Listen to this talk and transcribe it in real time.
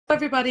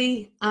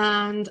Everybody,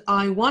 and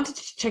I wanted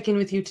to check in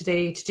with you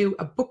today to do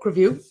a book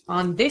review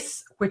on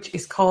this, which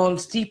is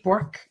called Deep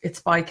Work.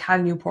 It's by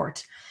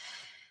Newport.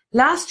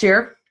 Last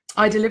year,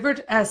 I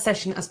delivered a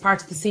session as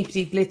part of the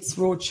CPD Blitz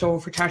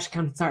Roadshow for Chartered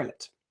Accountants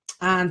Ireland,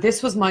 and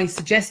this was my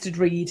suggested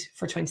read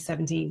for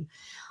 2017.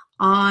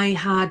 I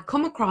had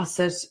come across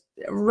it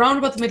around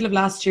about the middle of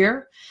last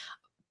year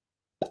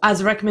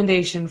as a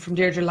recommendation from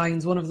Deirdre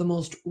Lyons, one of the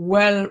most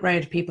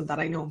well-read people that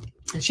I know.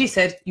 And she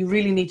said, you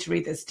really need to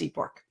read this Deep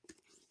Work.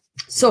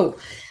 So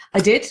I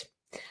did,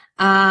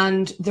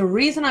 and the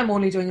reason I'm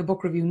only doing a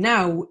book review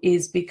now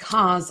is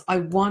because I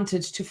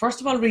wanted to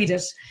first of all read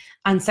it,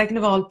 and second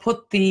of all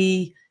put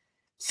the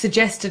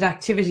suggested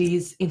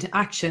activities into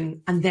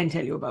action and then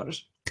tell you about it.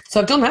 So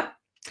I've done that,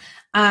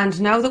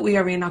 and now that we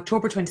are in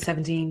October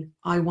 2017,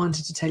 I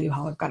wanted to tell you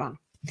how I've got on.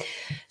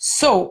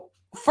 So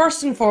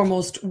first and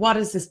foremost, what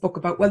is this book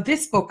about? Well,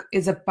 this book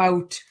is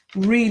about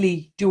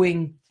really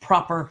doing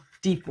proper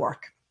deep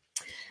work,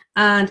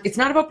 and it's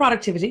not about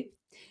productivity.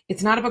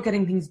 It's not about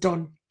getting things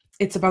done.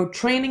 It's about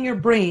training your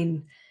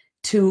brain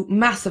to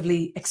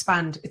massively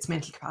expand its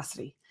mental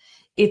capacity.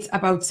 It's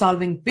about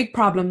solving big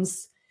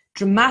problems,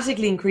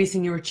 dramatically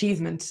increasing your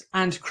achievement,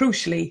 and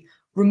crucially,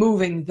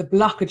 removing the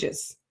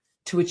blockages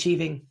to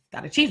achieving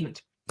that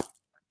achievement.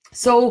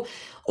 So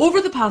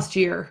over the past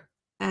year,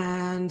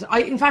 and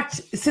in fact,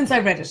 since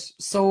I read it,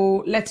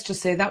 so let's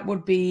just say that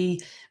would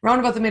be around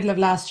about the middle of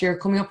last year,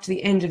 coming up to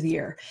the end of the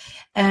year.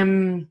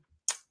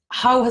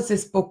 How has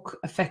this book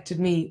affected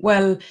me?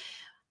 Well,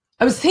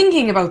 I was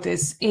thinking about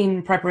this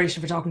in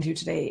preparation for talking to you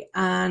today.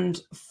 And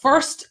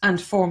first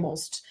and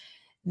foremost,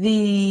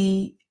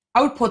 the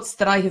outputs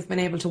that I have been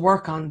able to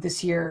work on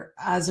this year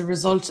as a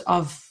result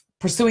of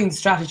pursuing the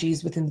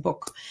strategies within the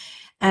book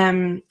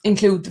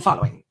include the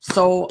following.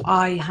 So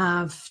I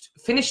have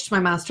finished my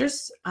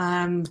master's,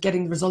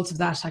 getting the results of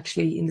that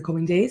actually in the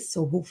coming days.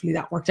 So hopefully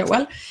that worked out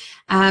well.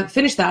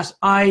 Finished that.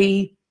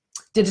 I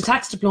did a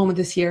tax diploma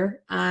this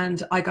year,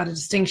 and I got a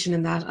distinction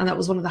in that. And that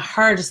was one of the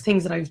hardest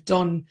things that I've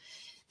done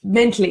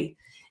mentally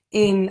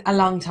in a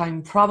long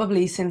time,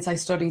 probably since I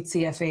studied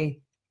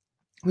CFA,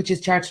 which is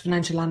Chartered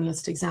Financial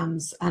Analyst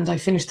exams. And I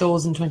finished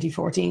those in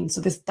 2014.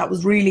 So that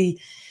was really,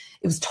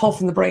 it was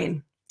tough in the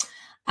brain.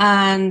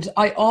 And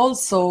I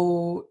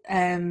also,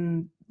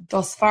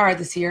 thus far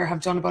this year,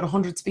 have done about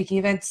 100 speaking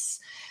events.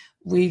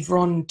 We've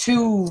run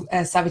 2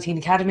 Savvy Teen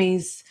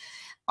Academies.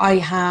 I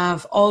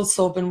have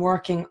also been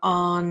working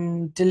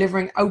on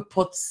delivering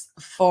outputs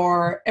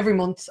for every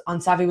month on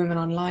Savvy Women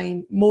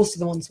Online, most of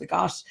the ones we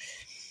got.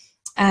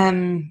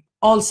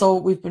 Also,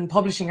 we've been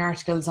publishing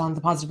articles on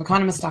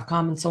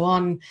thepositiveeconomist.com and so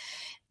on.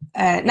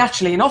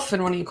 Naturally enough,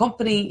 in running a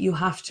company, you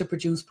have to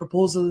produce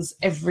proposals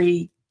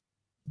every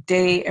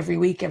day, every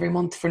week, every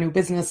month for new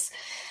business.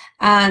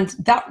 And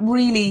that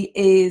really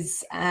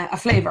is a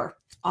flavour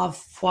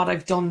of what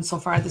I've done so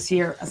far this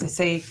year, as I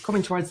say,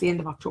 coming towards the end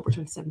of October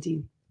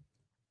 2017.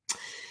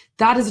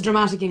 That is a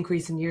dramatic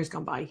increase in years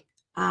gone by.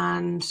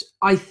 And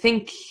I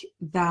think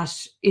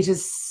that it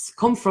has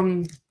come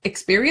from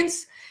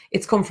experience.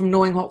 It's come from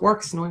knowing what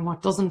works, knowing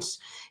what doesn't.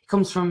 It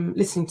comes from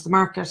listening to the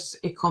market.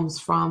 It comes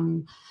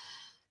from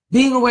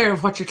being aware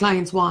of what your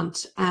clients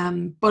want.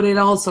 But it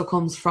also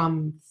comes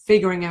from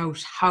figuring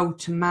out how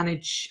to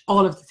manage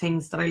all of the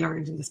things that I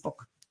learned in this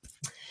book.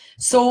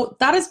 So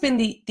that has been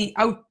the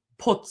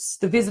outputs,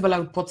 the visible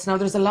outputs. Now,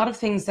 there's a lot of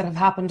things that have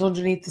happened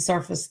underneath the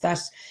surface that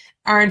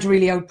aren't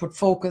really output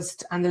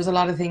focused, and there's a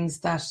lot of things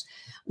that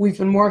we've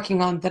been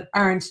working on that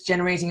aren't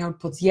generating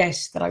outputs yet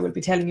that I will be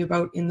telling you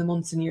about in the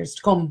months and years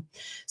to come.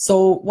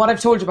 So what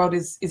I've told you about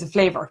is a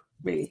flavour,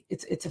 really.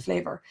 It's a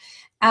flavour.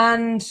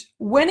 And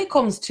when it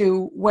comes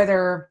to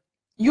whether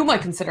you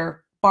might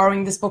consider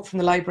borrowing this book from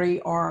the library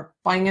or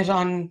buying it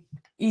on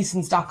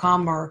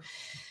easons.com or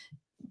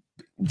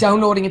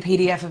downloading a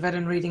PDF of it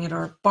and reading it,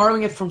 or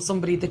borrowing it from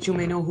somebody that you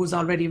may know who's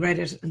already read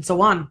it and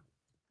so on,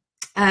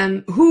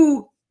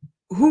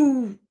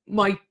 who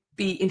might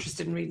be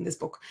interested in reading this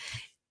book?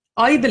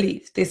 I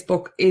believe this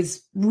book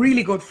is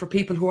really good for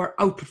people who are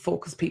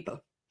output-focused people,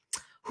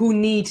 who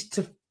need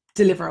to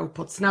deliver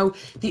outputs. Now,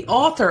 the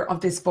author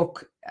of this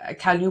book,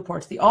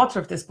 Newport, the author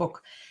of this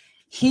book,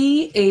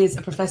 he is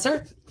a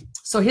professor.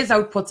 So his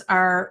outputs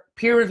are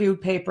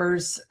peer-reviewed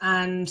papers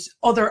and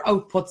other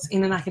outputs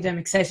in an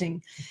academic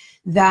setting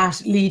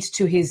that lead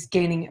to his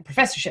gaining a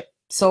professorship.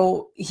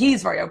 So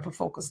he's very output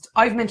focused.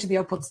 I've mentioned the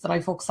outputs that I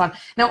focus on.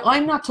 Now,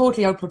 I'm not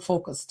totally output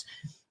focused,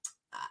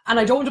 and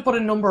I don't want to put a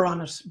number on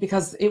it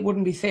because it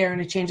wouldn't be fair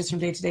and it changes from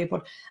day to day,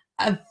 but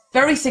a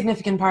very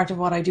significant part of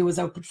what I do is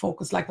output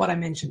focused, like what I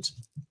mentioned.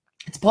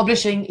 It's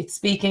publishing, it's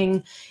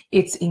speaking,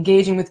 it's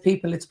engaging with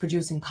people, it's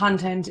producing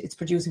content, it's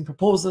producing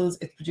proposals,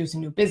 it's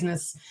producing new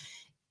business.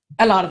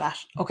 A lot of that,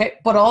 okay?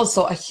 But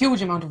also a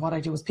huge amount of what I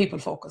do is people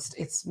focused.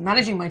 It's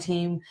managing my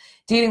team,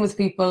 dealing with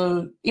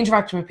people,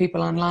 interacting with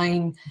people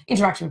online,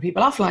 interacting with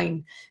people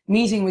offline,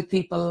 meeting with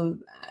people,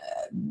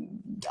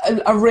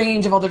 a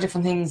range of other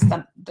different things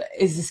that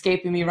is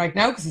escaping me right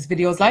now because this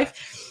video is live.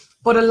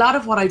 But a lot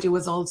of what I do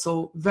is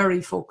also very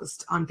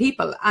focused on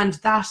people, and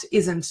that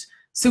isn't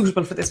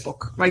suitable for this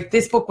book, right?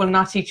 This book will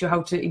not teach you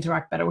how to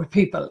interact better with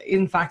people.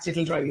 In fact,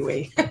 it'll drive you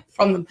away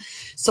from them.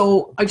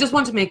 So I just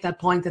want to make that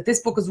point that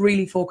this book is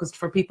really focused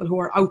for people who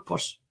are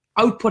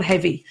output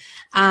heavy.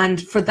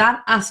 And for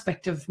that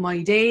aspect of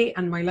my day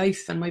and my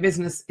life and my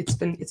business, it's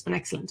been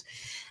excellent.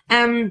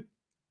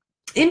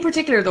 In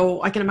particular,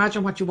 though, I can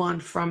imagine what you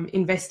want from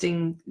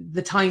investing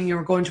the time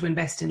you're going to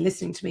invest in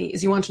listening to me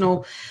is you want to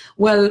know,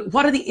 well,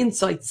 what are the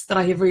insights that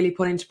I have really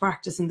put into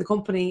practice in the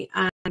company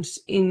and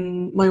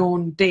in my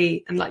own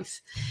day and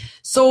life?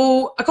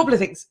 So a couple of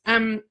things.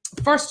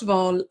 First of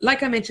all,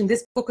 like I mentioned,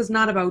 this book is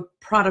not about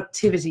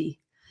productivity.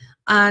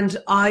 And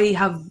I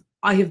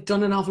have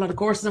done an awful lot of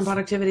courses on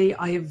productivity.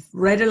 I have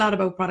read a lot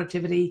about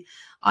productivity.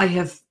 I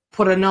have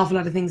put an awful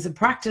lot of things in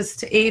practice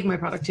to aid my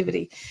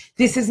productivity.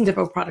 This isn't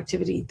about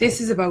productivity. This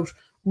is about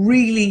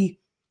really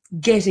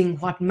getting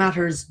what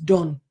matters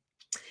done.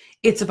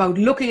 It's about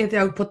looking at the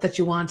output that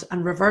you want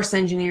and reverse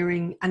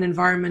engineering an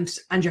environment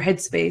and your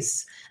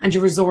headspace and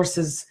your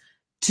resources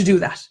to do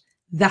that.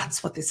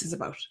 That's what this is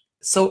about.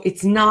 So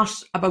it's not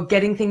about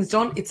getting things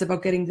done. It's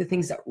about getting the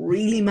things that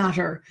really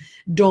matter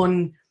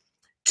done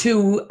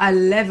to a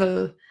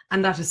level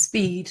and at a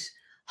speed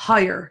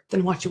higher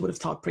than what you would have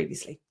thought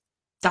previously.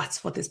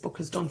 That's what this book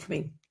has done for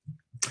me.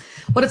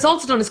 What it's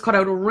also done is cut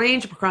out a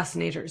range of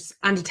procrastinators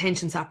and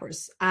attention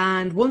sappers,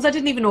 and ones I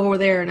didn't even know were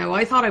there. Now,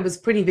 I thought I was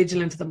pretty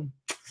vigilant of them.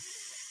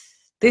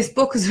 This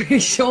book has really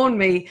shown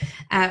me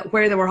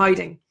where they were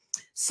hiding.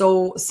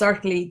 So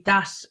certainly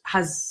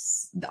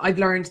I've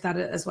learned that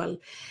as well.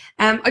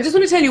 I just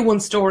want to tell you one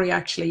story,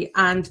 actually,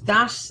 and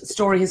that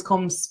story has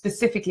come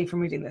specifically from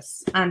reading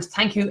this. And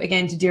thank you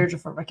again to Deirdre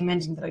for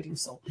recommending that I do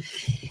so.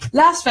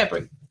 Last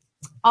February,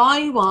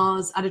 I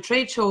was at a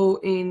trade show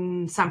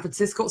in San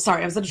Francisco.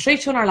 Sorry, I was at a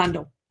trade show in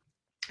Orlando.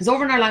 I was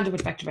over in Orlando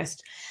with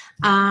VectorVest,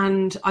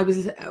 and I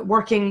was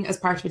working as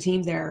part of a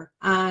team there.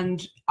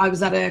 And I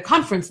was at a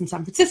conference in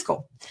San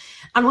Francisco.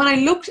 And when I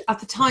looked at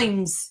the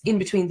times in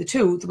between the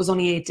two, there was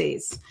only 8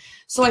 days.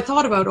 So I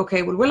thought about,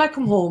 okay, well, will I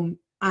come home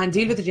and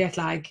deal with the jet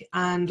lag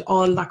and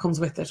all that comes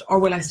with it? Or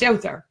will I stay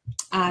out there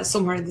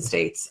somewhere in the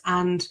States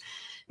and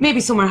maybe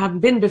somewhere I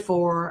hadn't been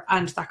before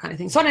and that kind of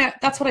thing? So anyway,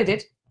 that's what I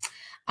did.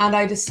 And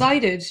I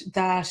decided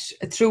that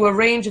through a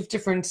range of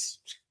different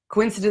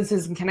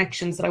coincidences and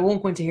connections that I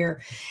won't go into here,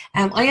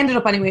 I ended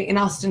up anyway in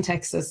Austin,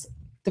 Texas,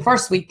 the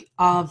first week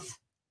of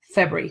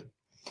February.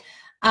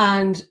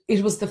 And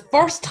it was the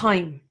first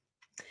time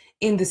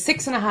in the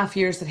 6.5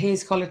 years that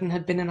Hayes Culleton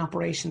had been in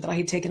operation that I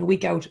had taken a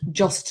week out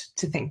just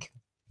to think.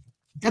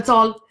 That's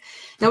all.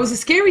 Now, it was a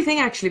scary thing,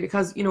 actually,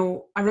 because, you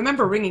know, I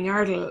remember ringing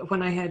Ardle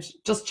when I had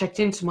just checked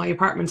into my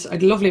apartment. I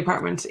had a lovely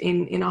apartment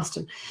in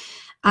Austin.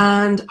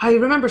 And I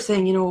remember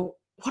saying, you know,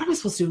 what am I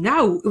supposed to do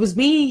now? It was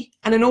me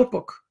and a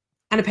notebook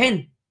and a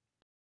pen.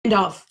 End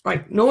of.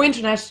 Right. No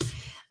internet.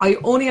 I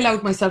only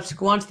allowed myself to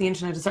go onto the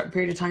internet a certain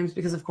period of times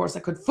because, of course, I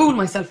could fool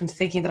myself into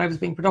thinking that I was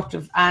being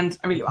productive, and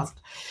I really wasn't.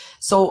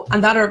 So,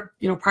 and that are,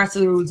 you know, parts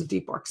of the rules of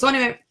deep work. So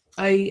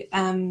anyway,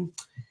 and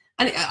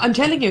I'm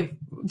telling you,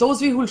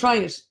 those of you who will try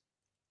it,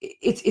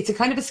 it's a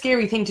kind of a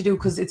scary thing to do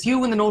because it's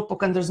you in the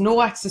notebook and there's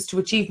no access to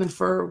achievement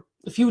for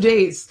a few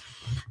days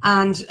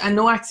and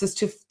no access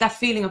to that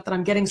feeling of that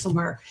I'm getting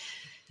somewhere.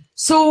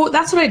 So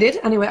that's what I did.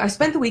 Anyway, I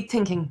spent the week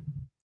thinking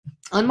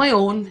on my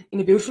own in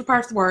a beautiful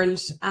part of the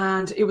world,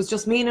 and it was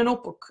just me in a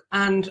notebook.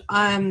 And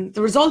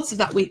the results of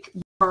that week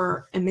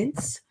were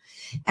immense.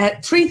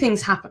 Three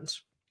things happened.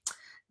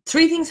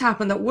 Three things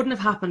happened that wouldn't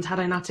have happened had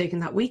I not taken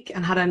that week,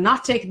 and had I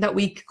not taken that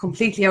week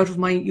completely out of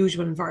my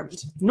usual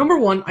environment. Number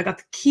one, I got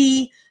the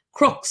key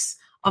crux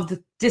of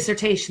the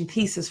dissertation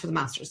thesis for the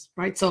master's,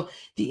 right? So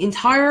the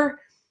entire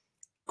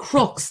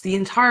crux, the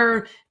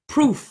entire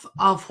proof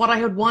of what I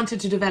had wanted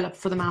to develop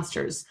for the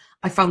master's,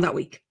 I found that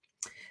week.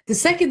 The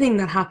second thing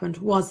that happened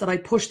was that I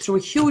pushed through a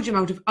huge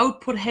amount of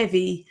output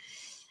heavy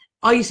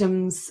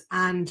items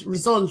and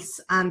results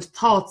and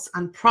thoughts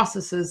and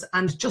processes,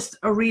 and just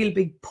a real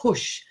big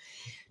push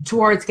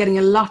towards getting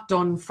a lot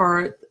done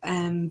for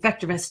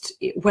VectorVest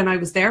when I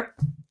was there.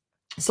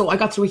 So I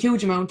got through a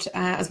huge amount.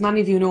 As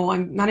many of you know,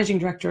 I'm managing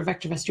director of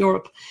VectorVest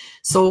Europe.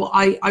 So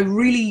I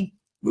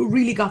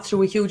really got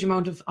through a huge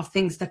amount of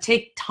things that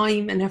take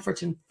time and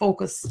effort and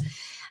focus.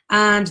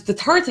 And the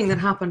third thing that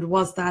happened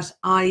was that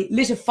I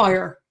lit a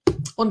fire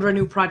under a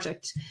new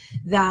project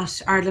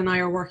that Ardle and I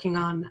are working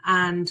on.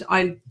 And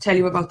I'll tell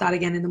you about that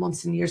again in the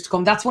months and years to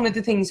come. That's one of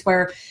the things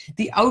where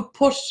the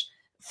output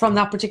from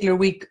that particular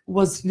week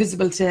was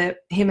visible to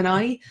him and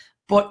I,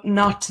 but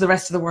not to the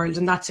rest of the world.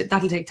 And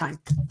that'll take time.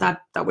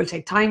 That will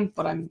take time,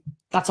 but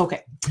that's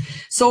okay.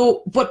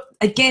 So, but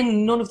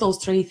again, none of the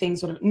three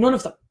things would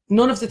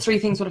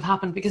have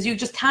happened, because you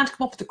just can't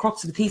come up with the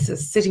crux of a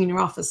thesis sitting in your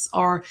office,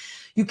 or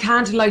you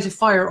can't light a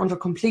fire under a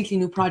completely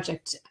new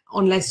project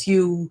unless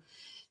you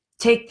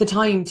take the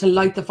time to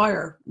light the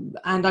fire.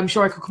 And I'm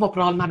sure I could come up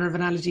with all manner of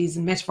analogies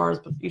and metaphors,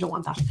 but you don't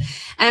want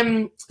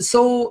that.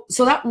 So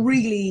that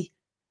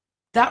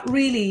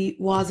really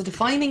was a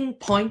defining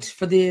point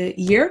for the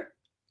year.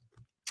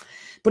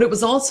 But it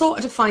was also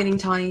a defining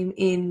time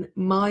in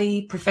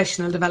my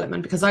professional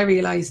development, because I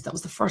realized that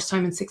was the first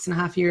time in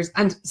 6.5 years.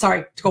 And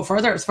sorry, to go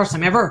further, it was the first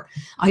time ever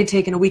I had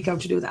taken a week out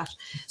to do that.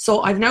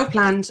 So I've now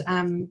planned,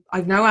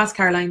 I've now asked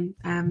Caroline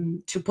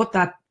to put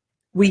that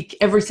week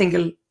every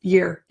single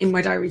year in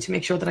my diary to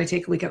make sure that I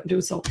take a week out and do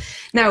so.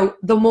 Now,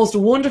 the most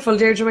wonderful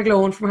Deirdre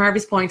McGlone from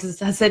Harvey's Point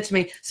has said to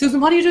me,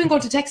 Susan, what are you doing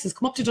going to Texas?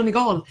 Come up to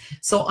Donegal.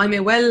 So I may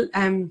well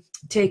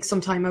take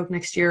some time out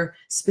next year,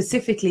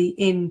 specifically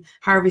in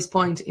Harvey's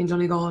Point in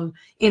Donegal,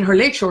 in her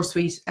Lakeshore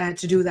suite,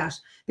 to do that,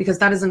 because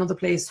that is another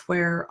place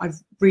where I've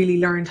really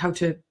learned how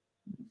to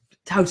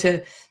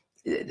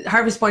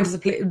Harvey's Point is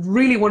a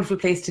really wonderful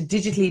place to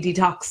digitally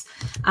detox,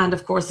 and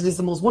of course it is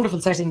the most wonderful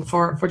setting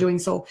for doing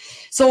so.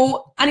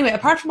 So anyway,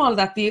 apart from all of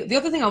that, the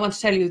other thing I want to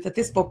tell you is that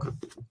this book,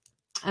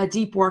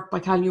 Deep Work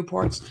by Cal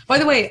Newport. By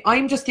the way,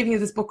 I'm just giving you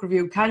this book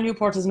review. Cal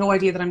Newport has no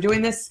idea that I'm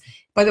doing this.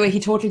 By the way, he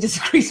totally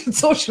disagrees with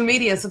social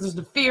media, so there's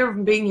the fear of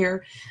him being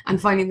here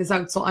and finding this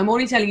out. So I'm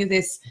only telling you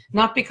this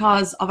not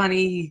because of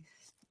any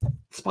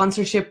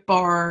sponsorship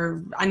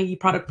or any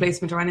product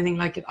placement or anything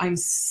like it. I'm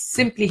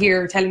simply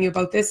here telling you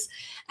about this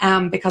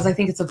because I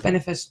think it's of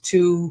benefit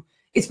to,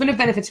 it's been of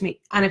benefit to me.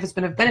 And if it's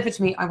been of benefit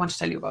to me, I want to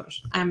tell you about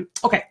it.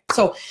 Okay,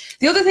 so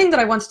the other thing that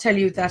I want to tell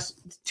you, that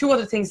two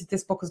other things that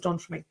this book has done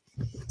for me.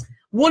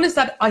 One is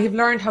that I have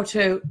learned how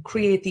to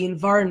create the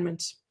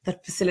environment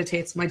that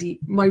facilitates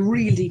my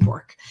real deep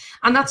work.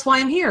 And that's why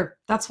I'm here.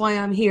 That's why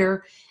I'm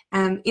here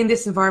in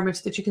this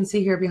environment that you can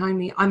see here behind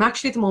me. I'm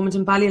actually at the moment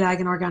in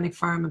Ballylagan Organic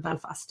Farm in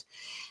Belfast.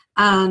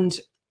 And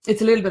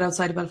it's a little bit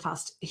outside of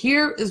Belfast.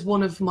 Here is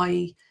one of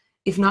my,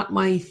 if not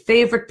my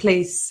favourite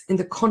place in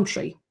the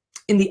country,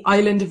 in the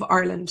island of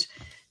Ireland,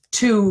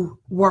 to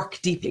work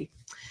deeply.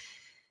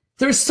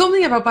 There's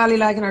something about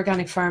Ballylagan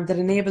Organic Farm that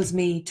enables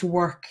me to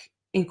work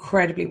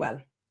incredibly well.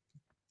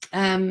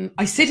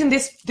 I sit in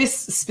this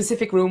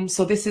specific room.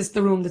 So this is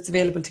the room that's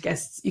available to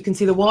guests. You can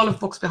see the wall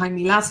of books behind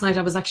me. Last night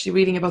I was actually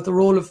reading about the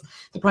role of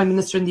the Prime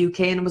Minister in the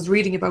UK, and I was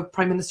reading about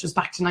Prime Ministers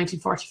back to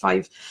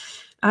 1945.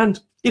 And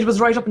it was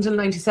right up until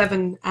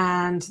 97,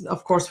 and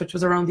of course, which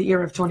was around the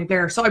era of Tony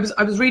Blair. So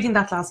I was reading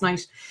that last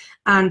night,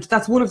 and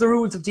that's one of the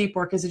rules of deep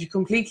work, is that you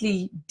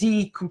completely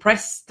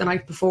decompress the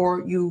night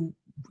before you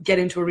get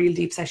into a real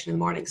deep session in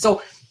the morning.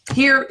 So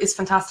here is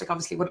fantastic,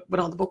 obviously, with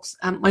all the books.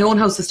 My own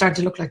house is starting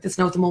to look like this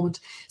now at the moment.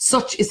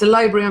 Such is the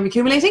library I'm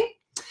accumulating.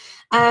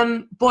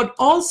 But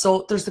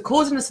also, there's the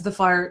coziness of the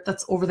fire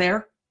that's over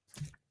there.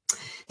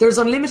 There's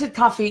unlimited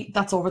coffee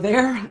that's over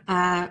there.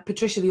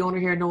 Patricia, the owner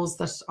here, knows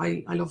that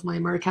I love my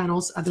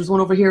Americanos. There's one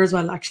over here as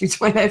well, actually,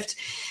 to my left.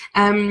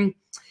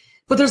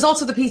 But there's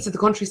also the peace of the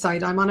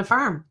countryside. I'm on a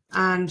farm,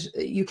 and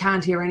you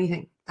can't hear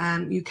anything.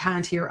 You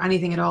can't hear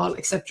anything at all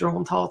except your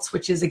own thoughts,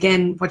 which is,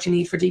 again, what you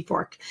need for deep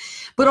work.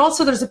 But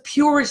also there's a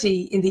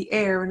purity in the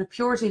air and a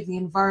purity of the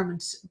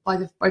environment by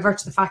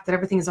virtue of the fact that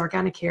everything is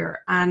organic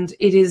here. And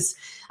it is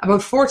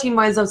about 14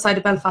 miles outside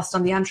of Belfast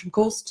on the Antrim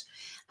coast.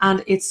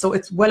 And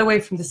it's well away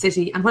from the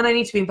city. And when I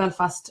need to be in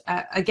Belfast,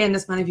 again,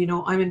 as many of you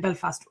know, I'm in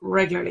Belfast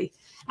regularly.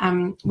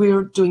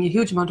 We're doing a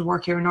huge amount of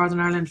work here in Northern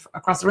Ireland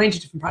across a range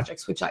of different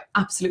projects, which I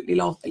absolutely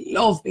love. I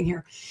love being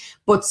here.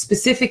 But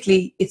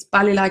specifically, it's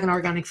Ballylagan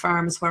Organic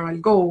Farm is where I'll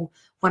go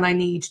when I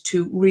need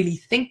to really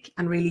think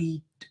and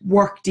really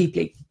work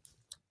deeply.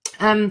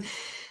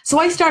 So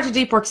I started a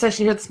deep work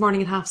session here this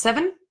morning at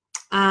 7:30.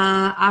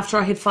 After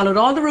I had followed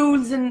all the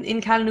rules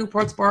in Cal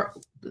Newport's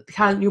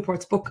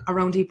book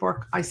around deep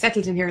work. I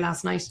settled in here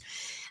last night,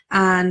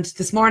 and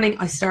this morning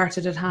I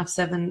started at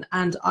 7:30,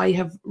 and I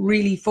have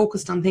really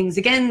focused on things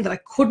again that I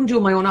couldn't do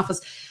in my own office.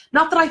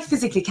 Not that I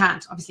physically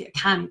can't, obviously I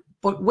can,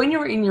 but when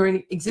you're in your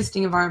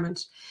existing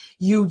environment,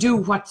 you do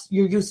what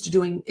you're used to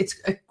doing. It's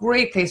a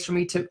great place for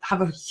me to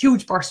have a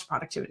huge burst of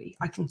productivity.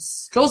 I can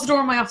close the door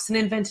in my office and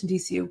invent in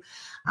DCU,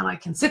 and I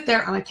can sit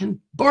there and I can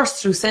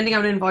burst through sending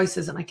out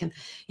invoices, and I can,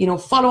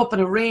 follow up on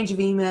a range of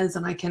emails,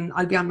 and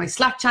I'll be on my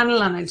Slack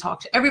channel, and I'll talk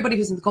to everybody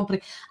who's in the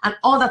company and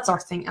all that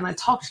sort of thing. And I'll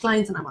talk to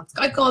clients, and I'm on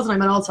Skype calls, and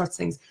I'm on all sorts of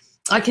things.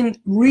 I can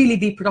really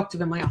be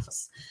productive in my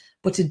office,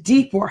 but to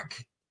deep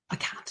work, I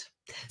can't.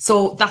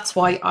 So that's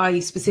why I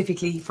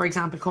specifically, for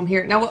example, come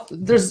here. Now,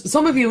 there's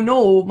some of you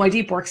know my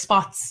deep work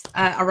spots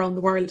around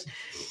the world.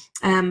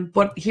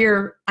 But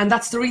here, and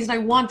that's the reason I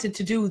wanted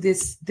to do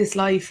this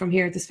live from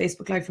here, this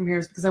Facebook live from here,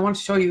 is because I want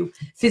to show you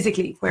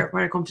physically where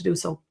I come to do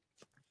so.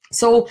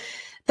 So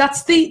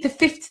that's the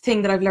fifth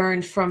thing that I've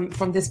learned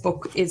from this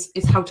book is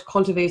how to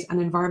cultivate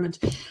an environment.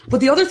 But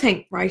the other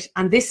thing, right,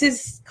 and this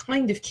is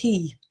kind of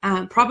key,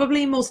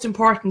 probably most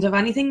important of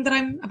anything that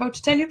I'm about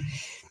to tell you.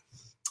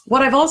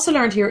 What I've also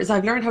learned here is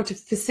I've learned how to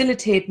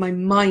facilitate my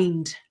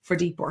mind for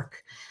deep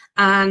work.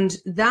 And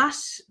that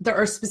there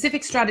are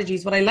specific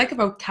strategies. What I like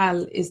about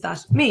Cal is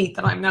that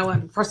I'm now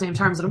on first name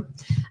terms with him.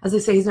 As they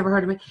say, he's never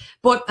heard of me.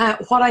 But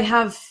what I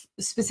have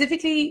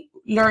specifically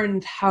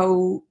learned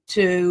how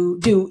to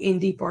do in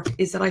deep work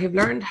is that I have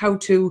learned how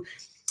to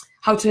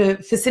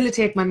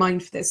facilitate my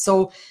mind for this.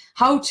 So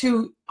how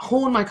to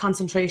hone my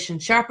concentration,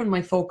 sharpen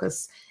my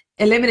focus,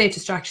 eliminate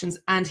distractions.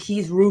 And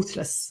he's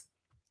ruthless.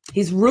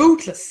 He's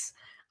ruthless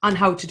on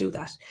how to do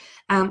that.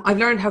 I've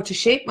learned how to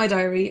shape my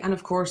diary, and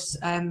of course,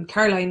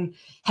 Caroline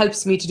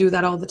helps me to do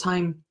that all the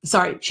time.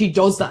 Sorry, she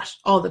does that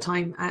all the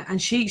time, and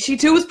she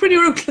too is pretty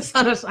ruthless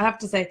on it, I have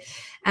to say.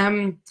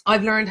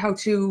 I've learned how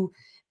to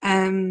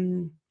I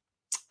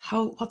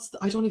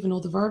don't even know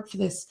the verb for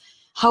this.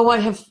 How I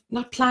have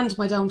not planned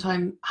my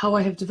downtime, how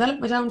I have developed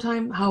my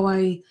downtime, how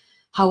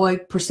I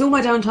pursue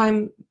my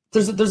downtime.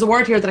 There's a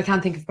word here that I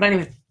can't think of, but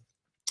anyway.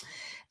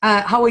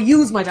 How I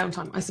use my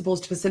downtime, I suppose,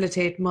 to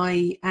facilitate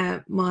my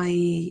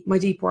my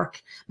deep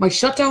work, my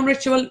shutdown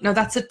ritual. Now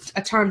that's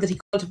a term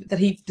that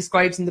he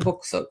describes in the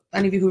book. So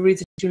any of you who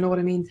reads it, you'll know what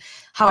I mean.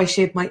 How I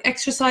shape my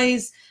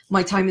exercise,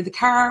 my time in the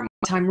car,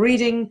 my time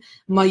reading,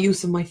 my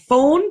use of my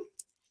phone.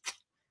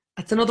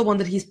 That's another one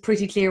that he's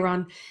pretty clear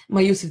on.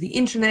 My use of the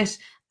internet,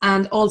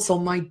 and also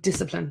my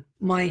discipline,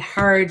 my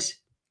hard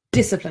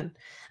discipline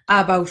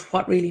about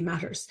what really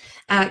matters.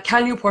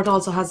 Cal Newport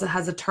also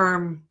has a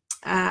term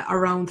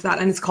around that,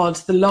 and it's called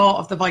the law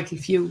of the vital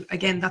few.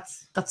 Again,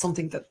 that's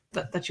something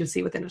that you'll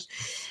see within it.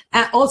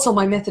 Also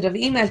my method of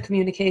email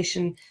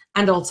communication,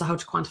 and also how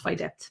to quantify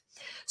depth.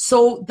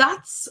 So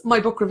that's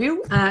my book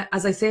review.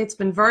 As I say, it's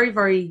been very,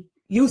 very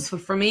useful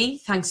for me.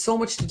 Thanks so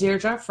much to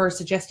Deirdre for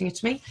suggesting it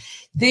to me.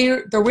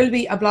 There will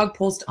be a blog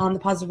post on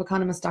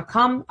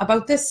thepositiveeconomist.com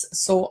about this,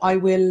 so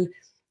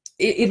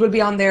it will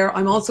be on there.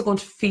 I'm also going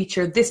to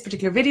feature this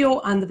particular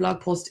video and the blog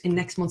post in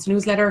next month's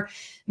newsletter.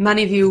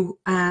 Many of you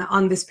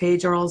on this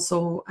page are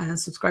also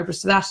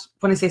subscribers to that.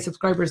 When I say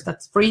subscribers,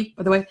 that's free,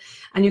 by the way,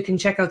 and you can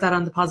check out that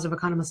on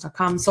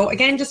thepositiveeconomist.com. So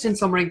again, just in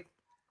summary,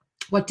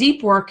 what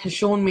deep work has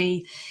shown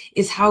me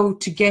is how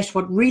to get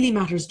what really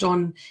matters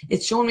done.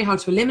 It's shown me how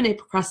to eliminate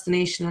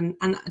procrastination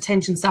and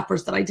attention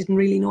sappers that I didn't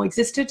really know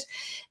existed.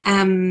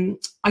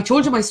 I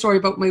told you my story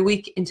about my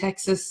week in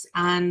Texas,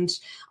 and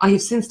I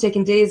have since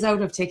taken days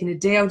out. I've taken a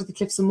day out of the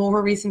Cliffs of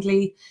Moher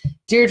recently.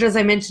 Deirdre, as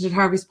I mentioned at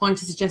Harvey's Point,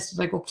 has suggested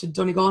I go up to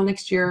Donegal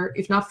next year,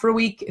 if not for a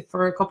week, if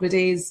for a couple of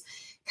days.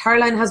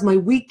 Caroline has my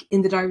week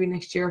in the diary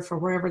next year for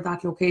wherever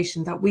that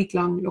location, that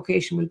week-long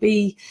location will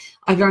be.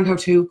 I've learned how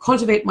to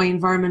cultivate my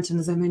environment, and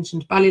as I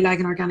mentioned,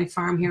 Ballylagan Organic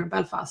Farm here in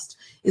Belfast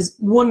is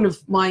one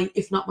of my,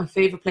 if not my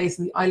favourite place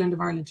in the island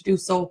of Ireland to do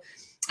so.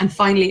 And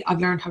finally,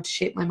 I've learned how to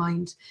shape my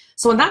mind.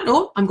 So on that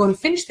note, I'm going to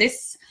finish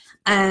this.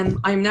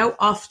 I'm now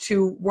off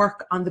to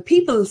work on the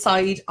people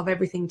side of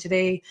everything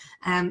today.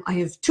 I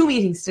have 2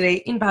 meetings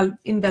today in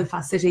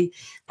Belfast City,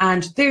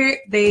 and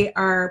they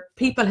are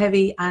people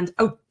heavy and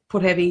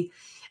output heavy.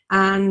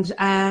 And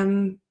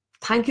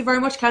thank you very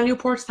much, Cal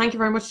Newport. Thank you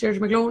very much,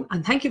 Deirdre McGlone.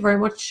 And thank you very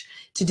much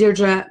to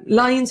Deirdre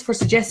Lyons for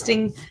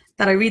suggesting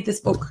that I read this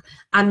book.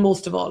 And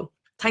most of all,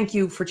 thank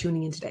you for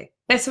tuning in today.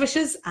 Best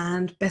wishes,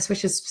 and best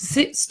wishes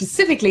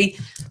specifically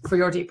for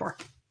your deep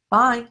work.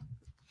 Bye.